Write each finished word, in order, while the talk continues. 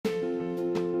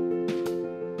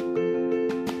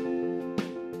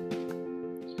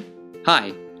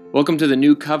Hi, welcome to the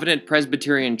New Covenant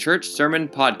Presbyterian Church Sermon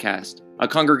Podcast, a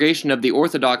congregation of the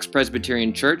Orthodox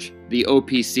Presbyterian Church, the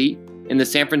OPC, in the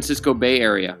San Francisco Bay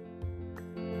Area.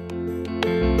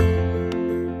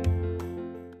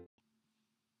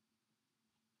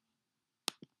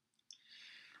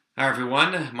 Hi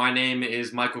everyone, my name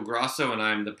is Michael Grosso and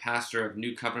I'm the pastor of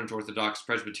New Covenant Orthodox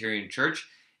Presbyterian Church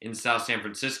in South San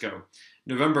Francisco.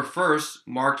 November 1st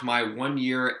marked my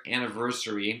 1-year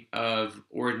anniversary of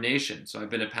ordination. So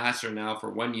I've been a pastor now for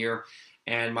 1 year,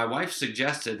 and my wife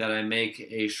suggested that I make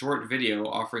a short video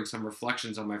offering some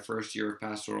reflections on my first year of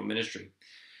pastoral ministry.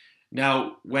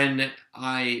 Now, when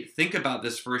I think about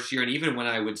this first year, and even when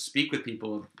I would speak with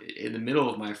people in the middle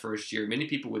of my first year, many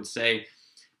people would say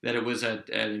that it was an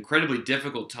incredibly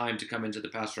difficult time to come into the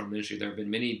pastoral ministry. There have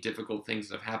been many difficult things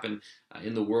that have happened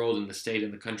in the world, in the state,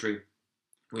 in the country.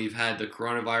 We've had the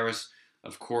coronavirus,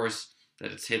 of course,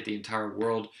 that has hit the entire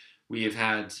world. We have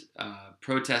had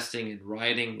protesting and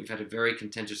rioting. We've had a very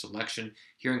contentious election.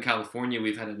 Here in California,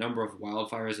 we've had a number of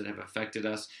wildfires that have affected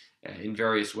us in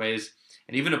various ways.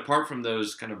 And even apart from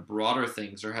those kind of broader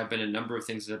things, there have been a number of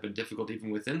things that have been difficult even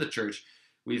within the church.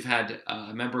 We've had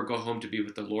a member go home to be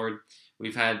with the Lord.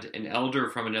 We've had an elder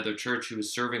from another church who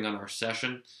was serving on our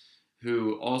session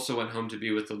who also went home to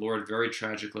be with the Lord very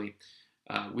tragically.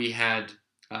 We had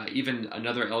even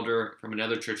another elder from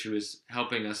another church who was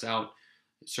helping us out,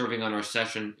 serving on our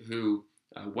session, who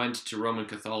went to Roman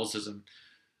Catholicism.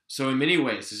 So in many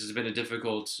ways, this has been a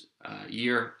difficult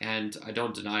year, and I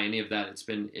don't deny any of that.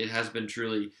 It has been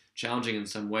truly challenging in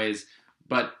some ways.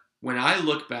 But when I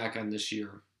look back on this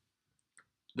year,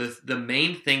 the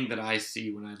main thing that I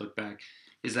see when I look back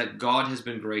is that God has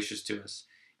been gracious to us.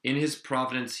 In His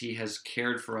providence, He has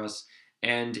cared for us.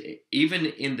 And even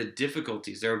in the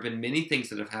difficulties, there have been many things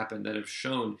that have happened that have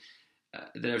showed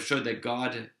that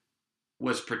God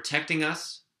was protecting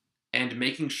us and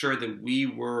making sure that we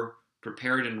were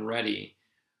prepared and ready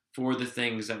for the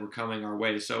things that were coming our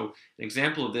way. So an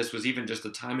example of this was even just the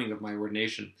timing of my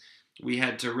ordination. We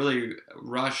had to really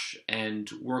rush and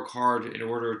work hard in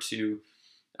order to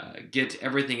get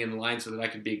everything in line so that I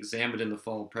could be examined in the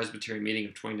fall Presbyterian meeting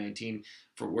of 2019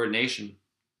 for ordination.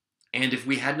 And if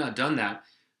we had not done that,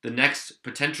 the next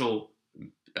potential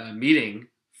meeting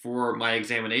for my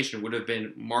examination would have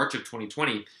been March of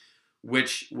 2020,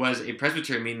 which was a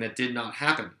Presbyterian meeting that did not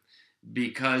happen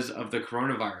because of the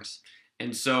coronavirus.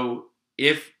 And so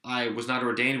if I was not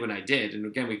ordained when I did, and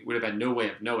again, we would have had no way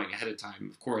of knowing ahead of time,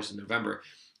 of course, in November,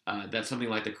 that something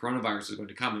like the coronavirus is going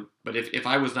to come. But if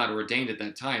I was not ordained at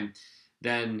that time,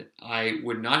 then I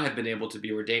would not have been able to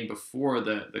be ordained before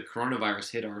the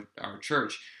coronavirus hit our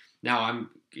church. Now,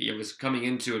 I was coming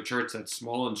into a church that's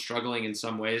small and struggling in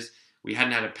some ways. We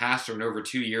hadn't had a pastor in over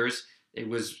 2 years. It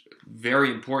was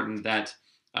very important that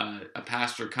a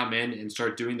pastor come in and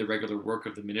start doing the regular work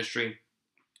of the ministry.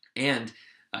 And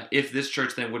if this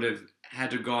church then would have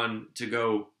had to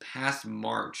go past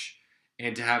March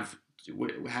and to have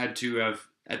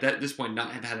at this point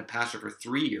not have had a pastor for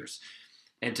 3 years,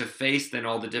 and to face then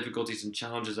all the difficulties and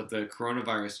challenges of the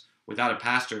coronavirus without a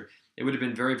pastor, it would have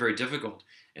been very, very difficult.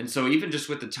 And so even just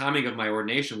with the timing of my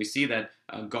ordination, we see that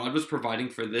God was providing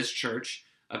for this church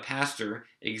a pastor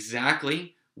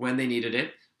exactly when they needed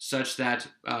it, such that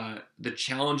the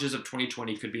challenges of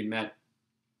 2020 could be met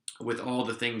with all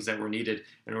the things that were needed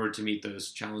in order to meet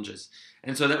those challenges.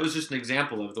 And so that was just an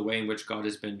example of the way in which God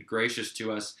has been gracious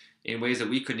to us in ways that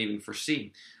we couldn't even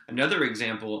foresee. Another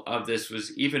example of this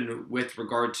was even with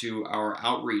regard to our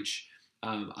outreach.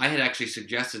 I had actually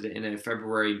suggested in a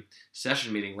February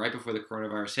session meeting right before the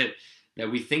coronavirus hit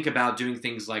that we think about doing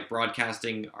things like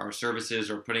broadcasting our services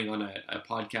or putting on a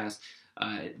podcast,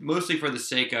 mostly for the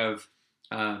sake of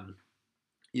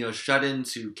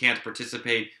shut-ins who can't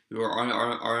participate, who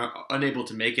are unable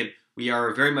to make it. We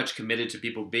are very much committed to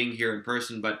people being here in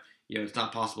person, but it's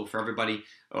not possible for everybody.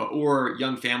 Or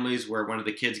young families where one of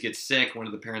the kids gets sick, one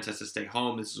of the parents has to stay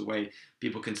home. This is a way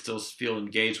people can still feel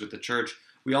engaged with the church.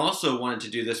 We also wanted to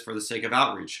do this for the sake of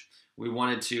outreach. We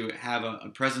wanted to have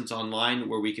a presence online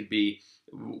where we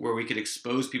could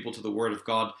expose people to the Word of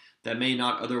God that may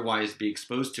not otherwise be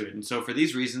exposed to it. And so for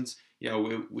these reasons,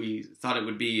 we thought it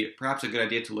would be perhaps a good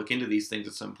idea to look into these things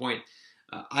at some point.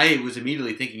 I was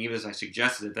immediately thinking, even as I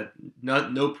suggested it, that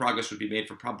no progress would be made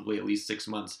for probably at least 6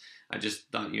 months. I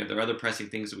just thought, there are other pressing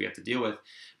things that we have to deal with.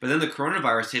 But then the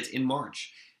coronavirus hits in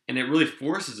March, and it really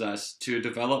forces us to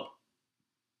develop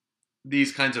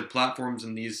these kinds of platforms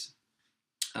and these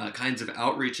kinds of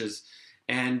outreaches.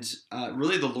 And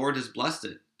really the Lord has blessed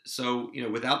it. So,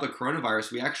 without the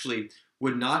coronavirus, we actually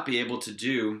would not be able to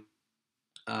do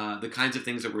the kinds of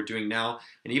things that we're doing now.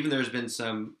 And even there's been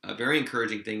some very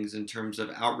encouraging things in terms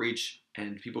of outreach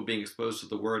and people being exposed to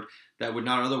the word that would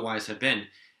not otherwise have been.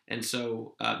 And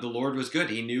so the Lord was good.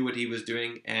 He knew what he was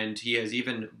doing, and he has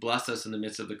even blessed us in the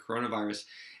midst of the coronavirus.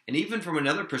 And even from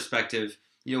another perspective,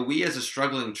 we as a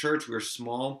struggling church, we're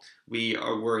small.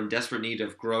 We're in desperate need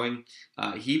of growing.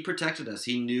 He protected us.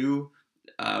 He knew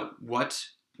what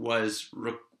would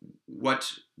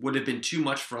have been too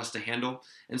much for us to handle.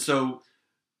 And so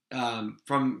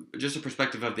from just a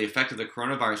perspective of the effect of the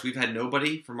coronavirus, we've had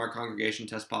nobody from our congregation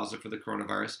test positive for the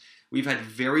coronavirus. We've had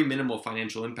very minimal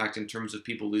financial impact in terms of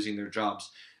people losing their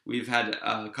jobs. We've had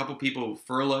a couple people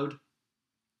furloughed,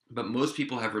 but most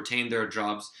people have retained their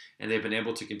jobs and they've been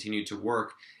able to continue to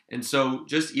work. And so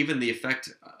just even the effect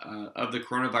of the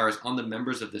coronavirus on the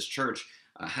members of this church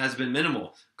has been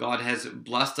minimal. God has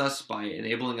blessed us by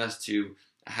enabling us to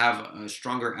have a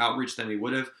stronger outreach than we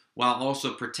would have, while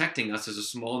also protecting us as a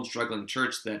small and struggling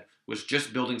church that was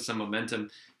just building some momentum.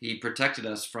 He protected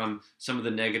us from some of the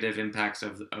negative impacts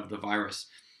of the virus.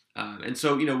 And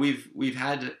so, we've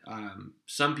had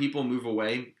some people move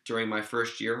away during my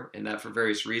first year, and that for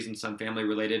various reasons, some family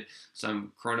related,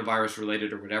 some coronavirus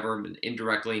related or whatever,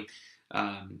 indirectly.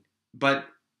 But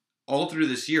all through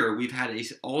this year, we've had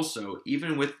also,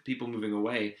 even with people moving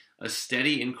away, a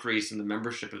steady increase in the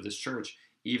membership of this church,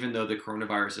 even though the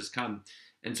coronavirus has come.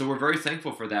 And so we're very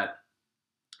thankful for that.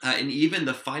 And even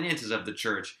the finances of the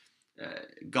church,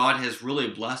 God has really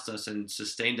blessed us and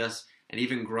sustained us and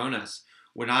even grown us.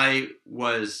 When I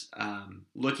was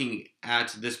looking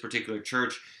at this particular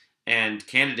church and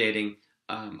candidating,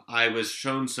 I was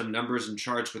shown some numbers and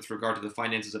charts with regard to the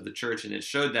finances of the church, and it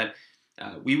showed that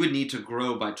we would need to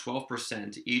grow by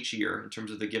 12% each year in terms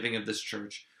of the giving of this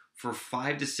church for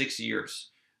 5 to 6 years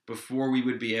before we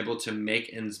would be able to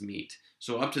make ends meet.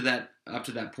 So up to that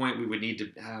point, we would need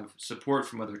to have support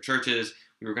from other churches.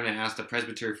 We were going to ask the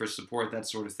presbytery for support, that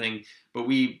sort of thing. But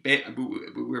we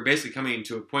were basically coming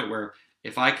to a point where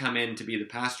if I come in to be the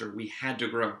pastor, we had to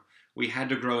grow. We had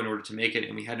to grow in order to make it,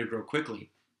 and we had to grow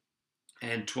quickly.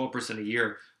 And 12% a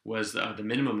year was the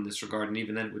minimum in this regard, and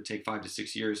even then it would take 5 to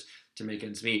 6 years to make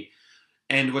ends meet.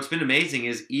 And what's been amazing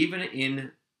is even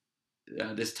in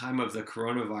this time of the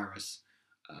coronavirus,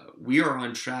 we are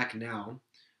on track now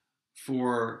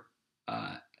for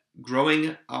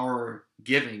growing our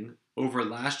giving over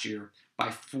last year by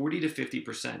 40 to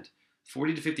 50%.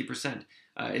 40 to 50%.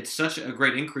 It's such a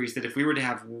great increase that if we were to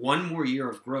have one more year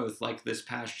of growth like this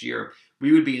past year,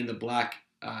 we would be in the black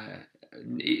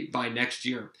by next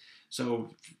year.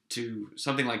 So to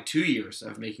something like 2 years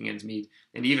of making ends meet,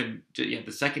 and even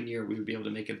the second year we would be able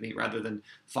to make ends meet rather than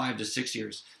 5 to 6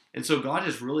 years. And so God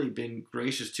has really been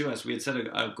gracious to us. We had set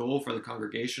a goal for the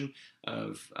congregation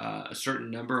of a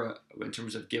certain number in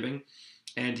terms of giving.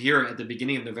 And here at the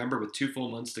beginning of November, with 2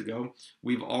 full months to go,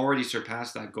 we've already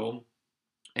surpassed that goal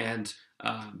and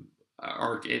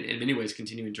are in many ways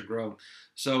continuing to grow.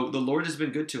 So the Lord has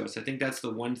been good to us. I think that's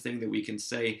the one thing that we can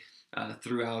say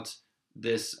throughout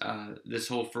this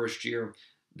whole first year,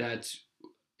 that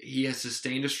He has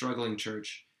sustained a struggling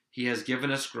church. He has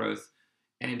given us growth.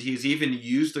 And He's even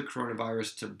used the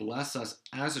coronavirus to bless us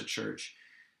as a church.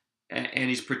 And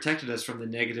He's protected us from the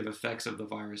negative effects of the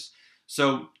virus.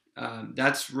 So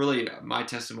that's really my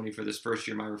testimony for this first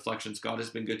year, my reflections. God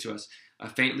has been good to us. A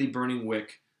faintly burning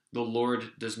wick, the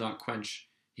Lord does not quench.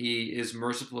 He is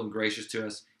merciful and gracious to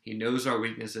us. He knows our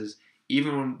weaknesses.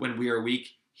 Even when we are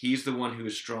weak, He's the one who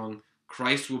is strong.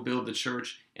 Christ will build the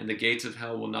church, and the gates of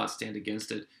hell will not stand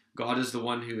against it. God is the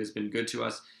one who has been good to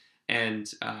us.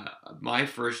 And my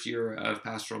first year of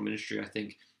pastoral ministry, I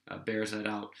think, bears that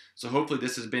out. So hopefully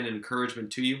this has been an encouragement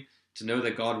to you to know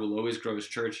that God will always grow His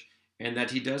church and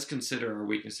that He does consider our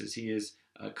weaknesses. He is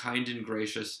kind and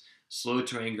gracious, slow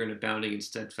to anger, and abounding in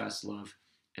steadfast love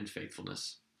and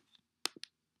faithfulness.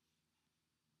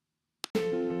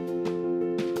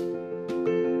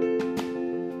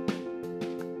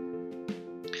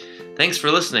 Thanks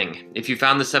for listening. If you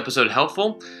found this episode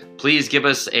helpful, please give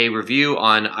us a review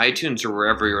on iTunes or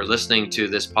wherever you're listening to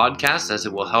this podcast, as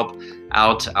it will help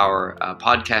out our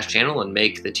podcast channel and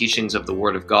make the teachings of the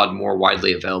Word of God more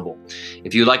widely available.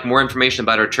 If you'd like more information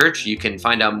about our church, you can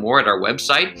find out more at our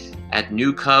website at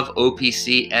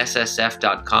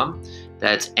newcovopcssf.com.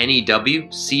 That's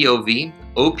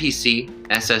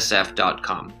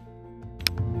NEWCOVOPCSSF.com.